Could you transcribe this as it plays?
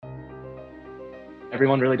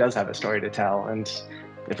everyone really does have a story to tell. And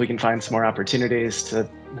if we can find some more opportunities to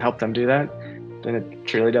help them do that, then it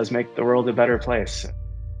truly does make the world a better place.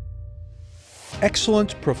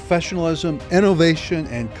 Excellence, professionalism, innovation,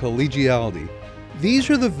 and collegiality. These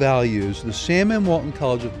are the values the Sam M. Walton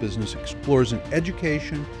College of Business explores in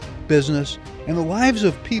education, business, and the lives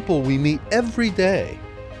of people we meet every day.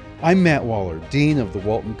 I'm Matt Waller, Dean of the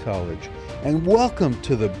Walton College, and welcome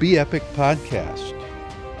to the Be Epic podcast.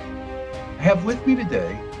 I have with me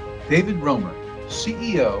today David Romer,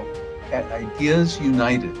 CEO at Ideas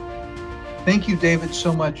United. Thank you, David,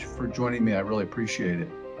 so much for joining me. I really appreciate it.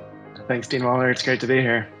 Thanks, Dean Waller. It's great to be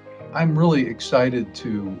here. I'm really excited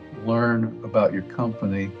to learn about your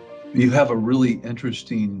company. You have a really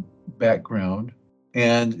interesting background,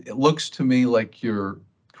 and it looks to me like your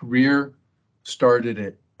career started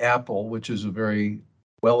at Apple, which is a very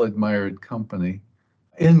well-admired company,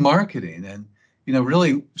 in marketing. And,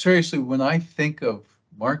 really, seriously, when I think of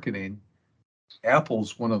marketing,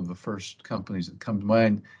 Apple's one of the first companies that come to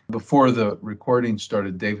mind. Before the recording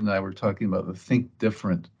started, Dave and I were talking about the Think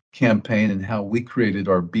Different campaign and how we created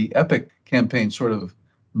our Be Epic campaign sort of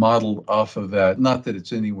modeled off of that. Not that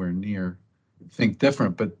it's anywhere near Think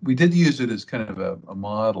Different, but we did use it as kind of a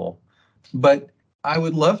model. But I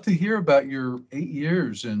would love to hear about your 8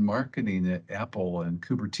 years in marketing at Apple and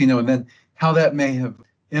Cupertino, and then how that may have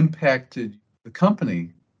impacted the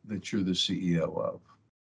company that you're the CEO of.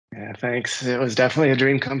 Yeah, thanks. It was definitely a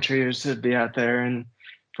dream come true to be out there. And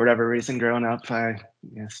for whatever reason, growing up,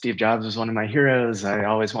 Steve Jobs was one of my heroes. I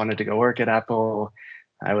always wanted to go work at Apple.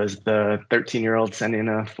 I was the 13-year-old sending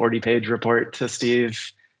a 40-page report to Steve,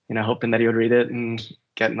 hoping that he would read it and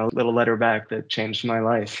getting a little letter back that changed my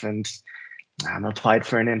life. And I applied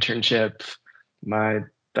for an internship. My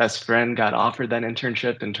best friend got offered that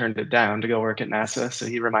internship and turned it down to go work at NASA. So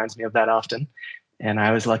he reminds me of that often. And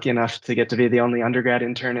I was lucky enough to get to be the only undergrad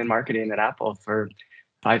intern in marketing at Apple for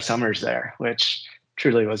 5 summers there, which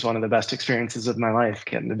truly was one of the best experiences of my life,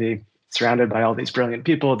 getting to be surrounded by all these brilliant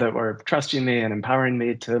people that were trusting me and empowering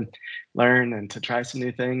me to learn and to try some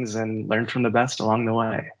new things and learn from the best along the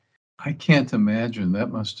way. I can't imagine.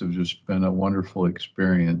 That must have just been a wonderful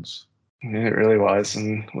experience. It really was,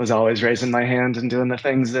 and was always raising my hand and doing the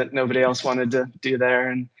things that nobody else wanted to do there,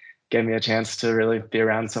 and gave me a chance to really be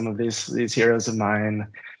around some of these heroes of mine.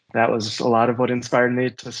 That was a lot of what inspired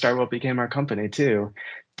me to start what became our company too.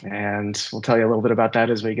 And we'll tell you a little bit about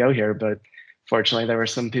that as we go here. But fortunately, there were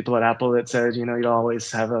some people at Apple that said, you'll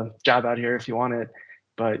always have a job out here if you want it,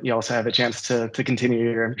 but you also have a chance to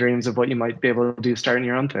continue your dreams of what you might be able to do starting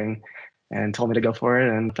your own thing, and told me to go for it.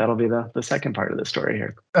 And that'll be the second part of the story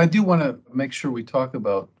here. I do want to make sure we talk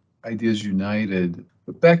about Ideas United,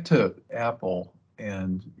 but back to Apple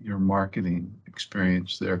and your marketing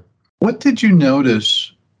experience there. What did you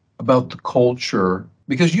notice about the culture?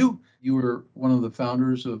 Because you were one of the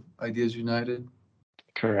founders of Ideas United?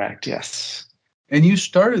 Correct, yes. And you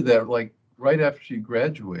started that like right after you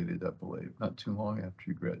graduated, I believe, not too long after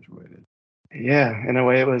you graduated. Yeah, in a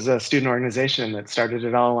way, it was a student organization that started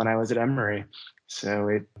it all when I was at Emory. So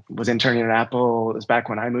it was interning at Apple. It was back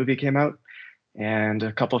when iMovie came out. And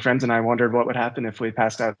a couple of friends and I wondered what would happen if we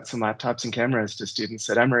passed out some laptops and cameras to students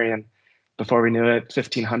at Emory. And before we knew it,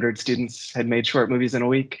 1,500 students had made short movies in a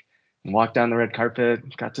week and walked down the red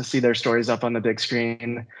carpet, got to see their stories up on the big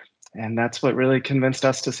screen. And that's what really convinced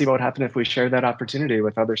us to see what would happen if we shared that opportunity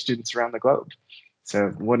with other students around the globe. So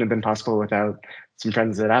it wouldn't have been possible without some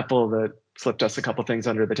friends at Apple that slipped us a couple things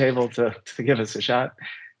under the table to give us a shot,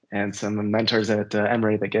 and some mentors at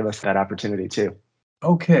Emory that gave us that opportunity too.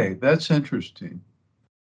 Okay, that's interesting.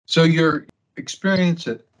 So your experience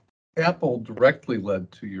at Apple directly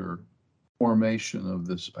led to your formation of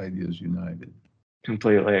this Ideas United.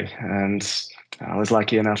 Completely. And I was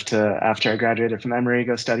lucky enough to, after I graduated from Emory,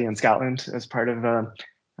 go study in Scotland as part of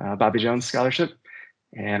Bobby Jones scholarship,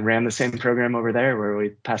 and ran the same program over there where we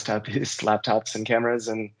passed out these laptops and cameras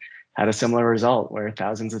and had a similar result where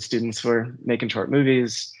thousands of students were making short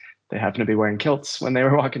movies. They happened to be wearing kilts when they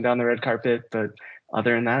were walking down the red carpet, but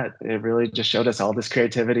other than that, it really just showed us all this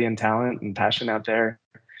creativity and talent and passion out there.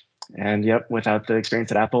 And yep, without the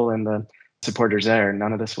experience at Apple and the supporters there,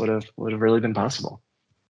 none of this would have really been possible.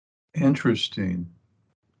 Interesting.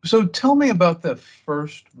 So tell me about that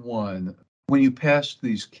first one when you passed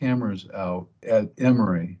these cameras out at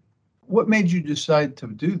Emory. What made you decide to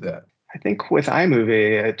do that? I think with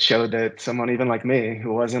iMovie, it showed that someone even like me,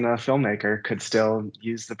 who wasn't a filmmaker, could still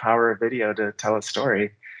use the power of video to tell a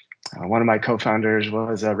story. One of my co-founders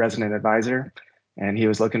was a resident advisor, and he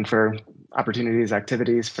was looking for opportunities,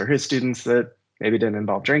 activities for his students that maybe didn't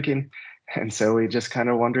involve drinking. And so we just kind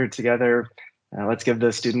of wondered together let's give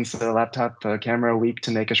the students a laptop, a camera a week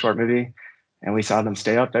to make a short movie. And we saw them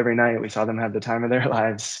stay up every night. We saw them have the time of their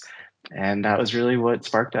lives. And that was really what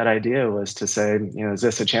sparked that idea, was to say, is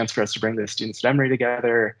this a chance for us to bring the students of Emory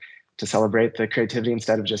together to celebrate the creativity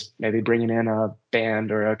instead of just maybe bringing in a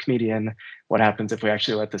band or a comedian? What happens if we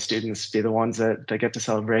actually let the students be the ones that get to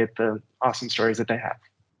celebrate the awesome stories that they have?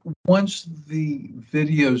 Once the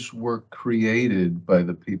videos were created by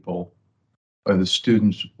the people, by the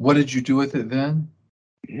students, what did you do with it then?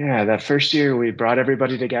 Yeah, that first year we brought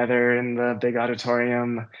everybody together in the big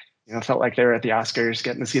auditorium. Felt like they were at the Oscars,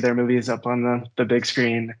 getting to see their movies up on the big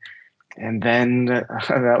screen. And then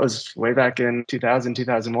that was way back in 2000,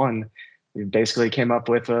 2001. We basically came up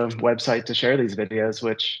with a website to share these videos,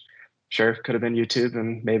 which sure could have been YouTube,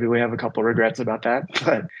 and maybe we have a couple regrets about that.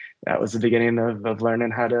 But that was the beginning of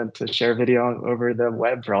learning how to share video over the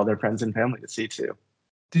web for all their friends and family to see too.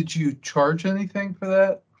 Did you charge anything for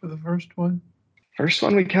that, for the first one? First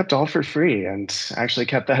one we kept all for free, and actually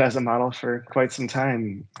kept that as a model for quite some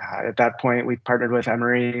time. At that point, we partnered with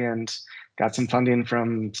Emory and got some funding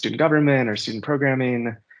from student government or student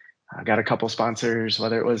programming. Got a couple sponsors,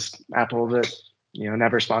 whether it was Apple that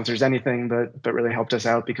never sponsors anything, but really helped us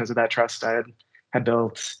out because of that trust I had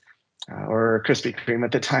built, or Krispy Kreme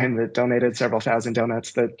at the time that donated several thousand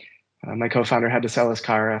donuts that my co-founder had to sell his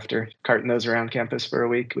car after carting those around campus for a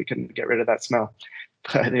week. We couldn't get rid of that smell.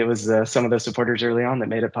 But it was some of those supporters early on that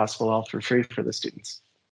made it possible all for free for the students.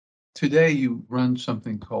 Today you run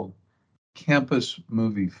something called Campus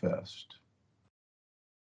Movie Fest.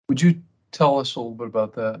 Would you tell us a little bit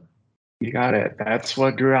about that? You got it. That's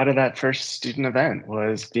what grew out of that first student event,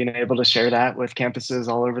 was being able to share that with campuses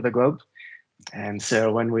all over the globe. And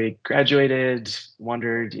so when we graduated,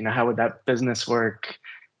 wondered, how would that business work?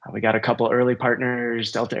 We got a couple early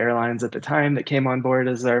partners, Delta Airlines at the time, that came on board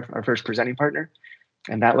as our first presenting partner.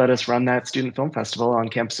 And that let us run that student film festival on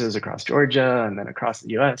campuses across Georgia and then across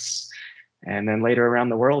the US, and then later around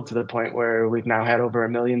the world, to the point where we've now had over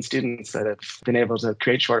 1 million students that have been able to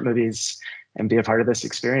create short movies and be a part of this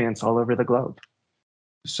experience all over the globe.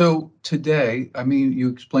 So today, you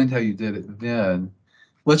explained how you did it then.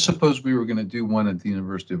 Let's suppose we were going to do one at the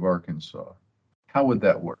University of Arkansas. How would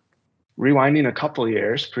that work? Rewinding a couple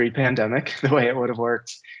years pre-pandemic, the way it would have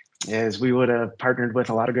worked is we would have partnered with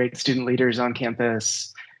a lot of great student leaders on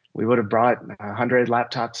campus. We would have brought 100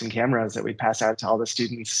 laptops and cameras that we pass out to all the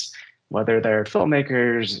students, whether they're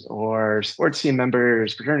filmmakers or sports team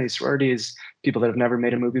members, fraternities, sororities, people that have never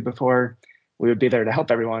made a movie before. We would be there to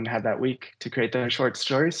help everyone have that week to create their short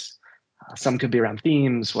stories. Some could be around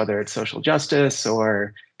themes, whether it's social justice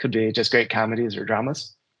or could be just great comedies or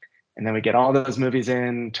dramas. And then we get all those movies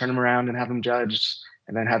in, turn them around and have them judged,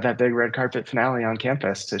 and then have that big red carpet finale on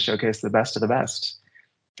campus to showcase the best of the best.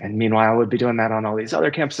 And meanwhile, we'd be doing that on all these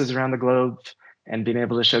other campuses around the globe and being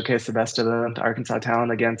able to showcase the best of the Arkansas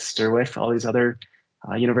talent against or with all these other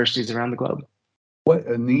universities around the globe. What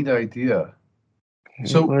a neat idea.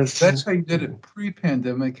 So that's how you did it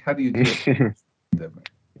pre-pandemic. How do you do it post-pandemic?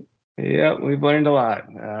 Yeah, we've learned a lot.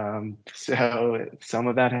 So some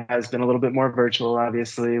of that has been a little bit more virtual,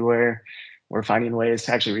 obviously, where we're finding ways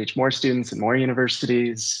to actually reach more students and more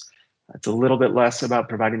universities. It's a little bit less about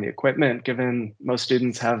providing the equipment, given most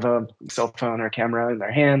students have a cell phone or camera in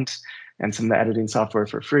their hand and some of the editing software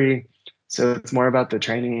for free. So it's more about the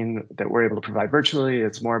training that we're able to provide virtually.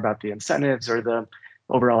 It's more about the incentives or the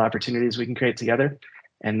overall opportunities we can create together.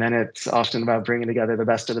 And then it's often about bringing together the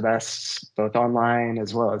best of the best, both online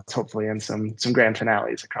as well as hopefully in some grand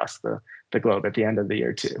finales across the globe at the end of the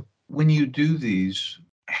year too. When you do these,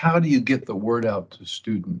 how do you get the word out to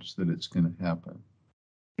students that it's going to happen?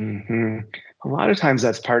 Mm-hmm. A lot of times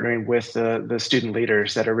that's partnering with the student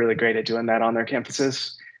leaders that are really great at doing that on their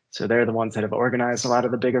campuses. So they're the ones that have organized a lot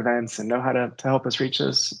of the big events and know how to help us reach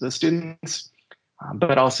the students.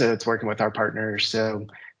 But also it's working with our partners. So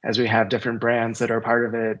as we have different brands that are part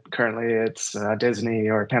of it, currently it's Disney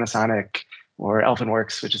or Panasonic or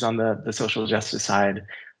Elfinworks, which is on the social justice side.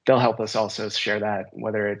 They'll help us also share that,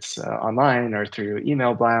 whether it's online or through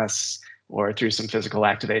email blasts or through some physical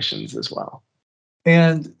activations as well.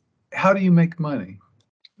 And how do you make money?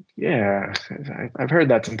 Yeah, I've heard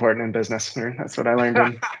that's important in business. That's what I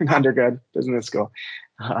learned in undergrad business school.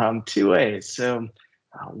 2 ways. So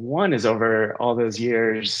one is, over all those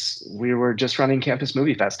years, we were just running Campus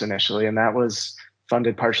Movie Fest initially, and that was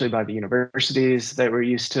funded partially by the universities that were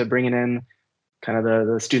used to bringing in kind of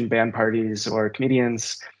the student band parties or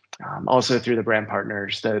comedians, also through the brand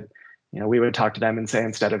partners that, we would talk to them and say,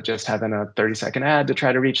 instead of just having a 30-second ad to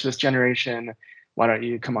try to reach this generation, why don't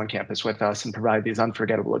you come on campus with us and provide these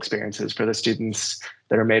unforgettable experiences for the students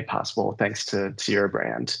that are made possible thanks to your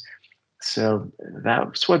brand. So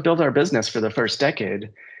that's what built our business for the first decade.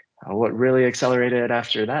 What really accelerated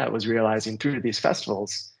after that was realizing through these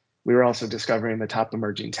festivals, we were also discovering the top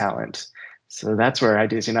emerging talent. So that's where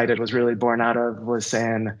Ideas United was really born out of, was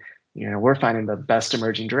saying, we're finding the best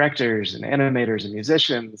emerging directors and animators and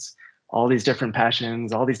musicians, all these different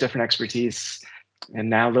passions, all these different expertise, and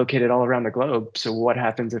now located all around the globe. So what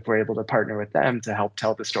happens if we're able to partner with them to help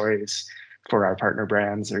tell the stories for our partner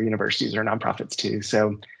brands or universities or nonprofits too?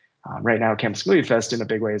 So right now, Campus Movie Fest in a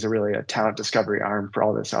big way is really a talent discovery arm for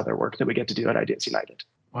all this other work that we get to do at Ideas United.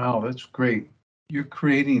 Wow, that's great. You're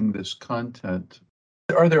creating this content.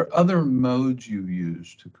 Are there other modes you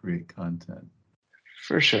use to create content?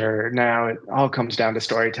 For sure. Now it all comes down to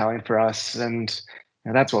storytelling for us. And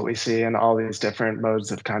that's what we see in all these different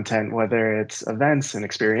modes of content, whether it's events and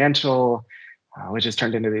experiential, which has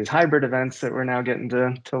turned into these hybrid events that we're now getting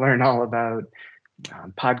to learn all about.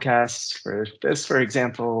 Podcasts for this, for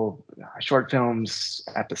example, short films,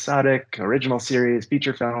 episodic, original series,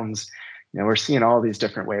 feature films. We're seeing all these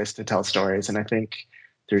different ways to tell stories. And I think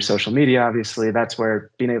through social media, obviously, that's where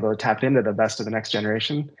being able to tap into the best of the next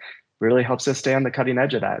generation really helps us stay on the cutting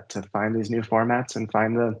edge of that, to find these new formats and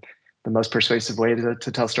find the most persuasive way to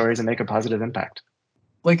tell stories and make a positive impact.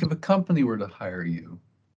 Like if a company were to hire you,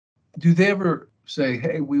 do they ever say,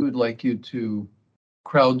 hey, we would like you to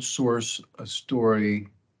crowdsource a story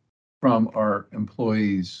from our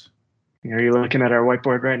employees? Are you looking at our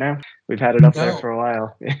whiteboard right now? We've had it up there No. for a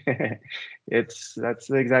while. That's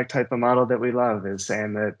the exact type of model that we love, is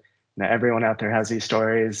saying that everyone out there has these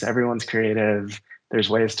stories, everyone's creative. There's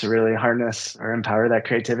ways to really harness or empower that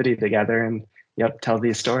creativity together and tell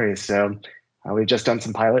these stories. So we've just done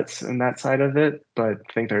some pilots in that side of it, but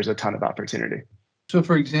I think there's a ton of opportunity. So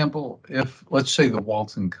for example, if let's say the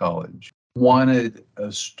Walton College wanted a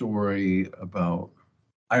story about,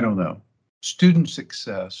 I don't know, student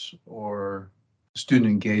success or student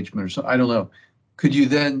engagement or something, I don't know, could you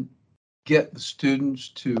then get the students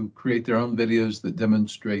to create their own videos that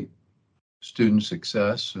demonstrate student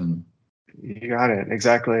success? And you got it,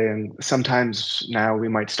 exactly. And sometimes now we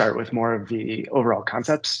might start with more of the overall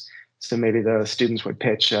concepts. So maybe the students would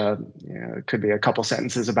pitch, it could be a couple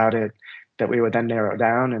sentences about it that we would then narrow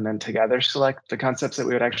down and then together select the concepts that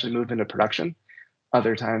we would actually move into production.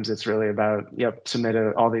 Other times it's really about, submit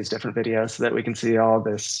all these different videos so that we can see all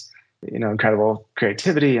this, incredible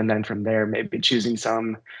creativity. And then from there, maybe choosing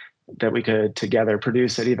some that we could together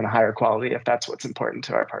produce at even a higher quality if that's what's important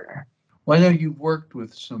to our partner. Well, I know you've worked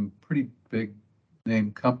with some pretty big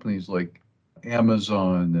name companies like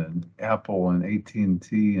Amazon and Apple and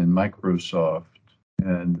AT&T and Microsoft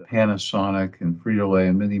and Panasonic and Frito-Lay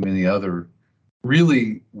and many, many other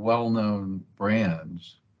really well-known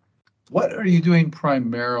brands. What are you doing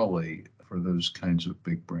primarily for those kinds of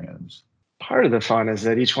big brands? Part of the fun is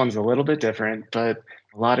that each one's a little bit different, but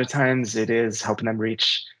a lot of times it is helping them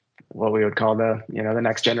reach what we would call the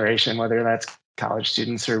next generation, whether that's college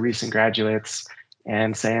students or recent graduates,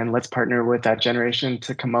 and saying, let's partner with that generation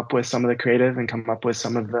to come up with some of the creative and come up with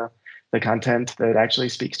some of the content that actually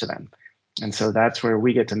speaks to them. And so that's where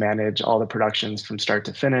we get to manage all the productions from start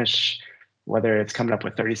to finish, whether it's coming up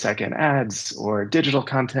with 30-second ads or digital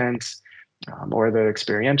content, or the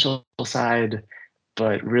experiential side.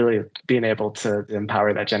 But really being able to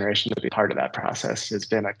empower that generation to be part of that process has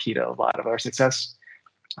been a key to a lot of our success.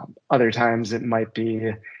 Other times it might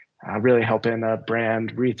be really helping a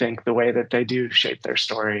brand rethink the way that they do shape their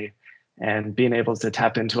story, and being able to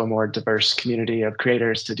tap into a more diverse community of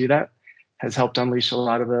creators to do that has helped unleash a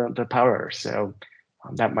lot of the power. So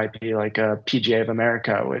that might be like a PGA of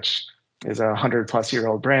America, which is a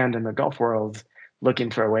 100-plus-year-old brand in the golf world, looking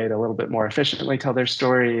for a way to a little bit more efficiently tell their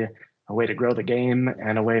story, a way to grow the game,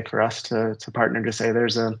 and a way for us to partner to say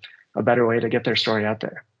there's a better way to get their story out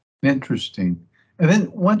there. Interesting. And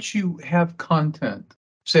then once you have content,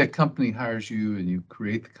 say a company hires you and you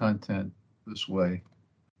create the content this way,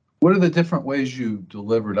 what are the different ways you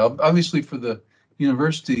deliver it? Obviously, for the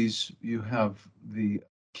universities, you have the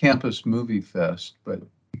Campus Movie Fest, but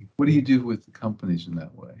what do you do with the companies in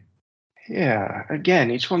that way? Yeah,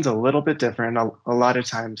 again, each one's a little bit different. A lot of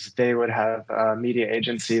times they would have a media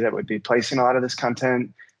agency that would be placing a lot of this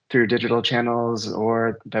content through digital channels,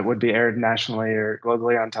 or that would be aired nationally or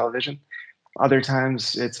globally on television. Other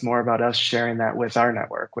times it's more about us sharing that with our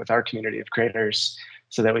network, with our community of creators,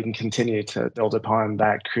 so that we can continue to build upon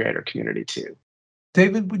that creator community too.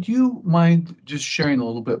 David, would you mind just sharing a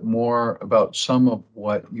little bit more about some of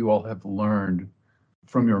what you all have learned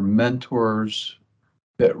from your mentors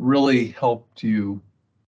that really helped you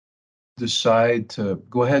decide to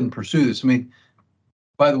go ahead and pursue this? I mean,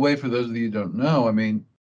 by the way, for those of you who don't know, I mean,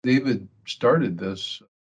 David started this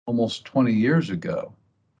almost 20 years ago.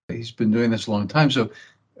 He's been doing this a long time. So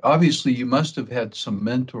obviously you must have had some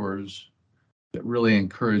mentors that really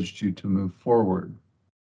encouraged you to move forward.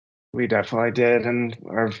 We definitely did, and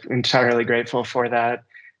are entirely grateful for that.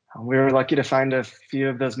 We were lucky to find a few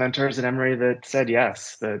of those mentors at Emory that said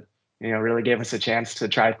yes, that really gave us a chance to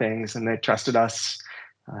try things, and they trusted us,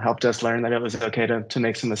 helped us learn that it was okay to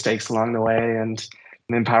make some mistakes along the way, and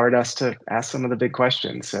empowered us to ask some of the big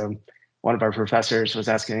questions. So one of our professors was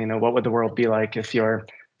asking, what would the world be like if your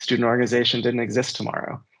student organization didn't exist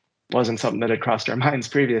tomorrow? It wasn't something that had crossed our minds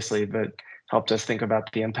previously, but helped us think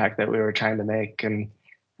about the impact that we were trying to make. And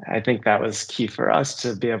I think that was key for us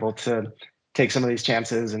to be able to take some of these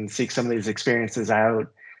chances and seek some of these experiences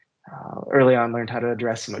out. Early on, learned how to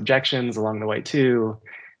address some objections along the way too,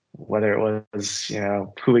 whether it was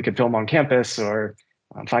who we could film on campus or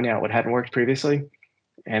finding out what hadn't worked previously,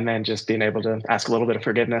 and then just being able to ask a little bit of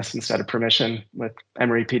forgiveness instead of permission with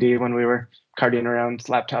Emory PD when we were carting around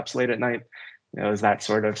laptops late at night. It was that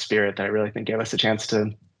sort of spirit that I really think gave us a chance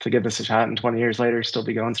to give this a shot, and 20 years later still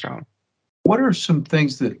be going strong. What are some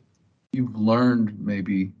things that you've learned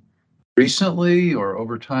maybe recently or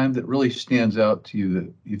over time that really stands out to you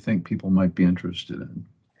that you think people might be interested in?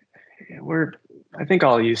 We're, I think,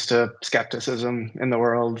 all used to skepticism in the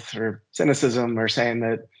world, or cynicism, or saying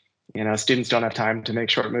that students don't have time to make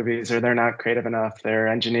short movies, or they're not creative enough, they're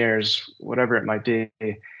engineers, whatever it might be.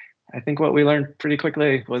 I think what we learned pretty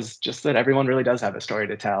quickly was just that everyone really does have a story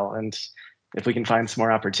to tell, and if we can find some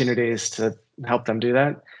more opportunities to help them do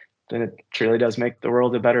that, then it truly does make the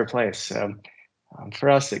world a better place. So for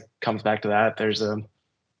us, it comes back to that. There's a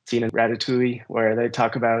scene in Ratatouille where they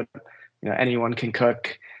talk about anyone can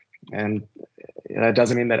cook, and that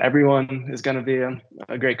doesn't mean that everyone is going to be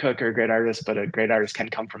a great cook or a great artist, but a great artist can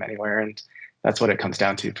come from anywhere, and that's what it comes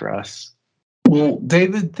down to for us. Well,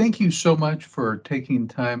 David, thank you so much for taking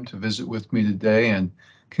time to visit with me today, and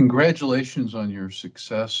congratulations on your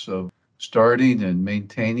success of starting and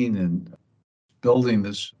maintaining and building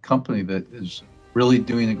this company that is really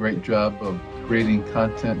doing a great job of creating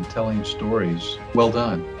content and telling stories. Well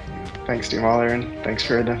done. Thanks, Dean Waller, and thanks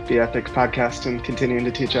for the Be Epic podcast and continuing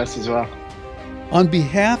to teach us as well. On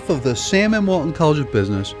behalf of the Sam M. Walton College of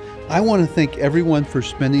Business, I want to thank everyone for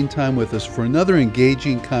spending time with us for another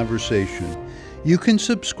engaging conversation. You can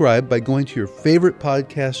subscribe by going to your favorite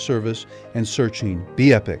podcast service and searching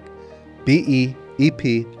Be Epic,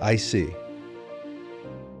 BEEPIC.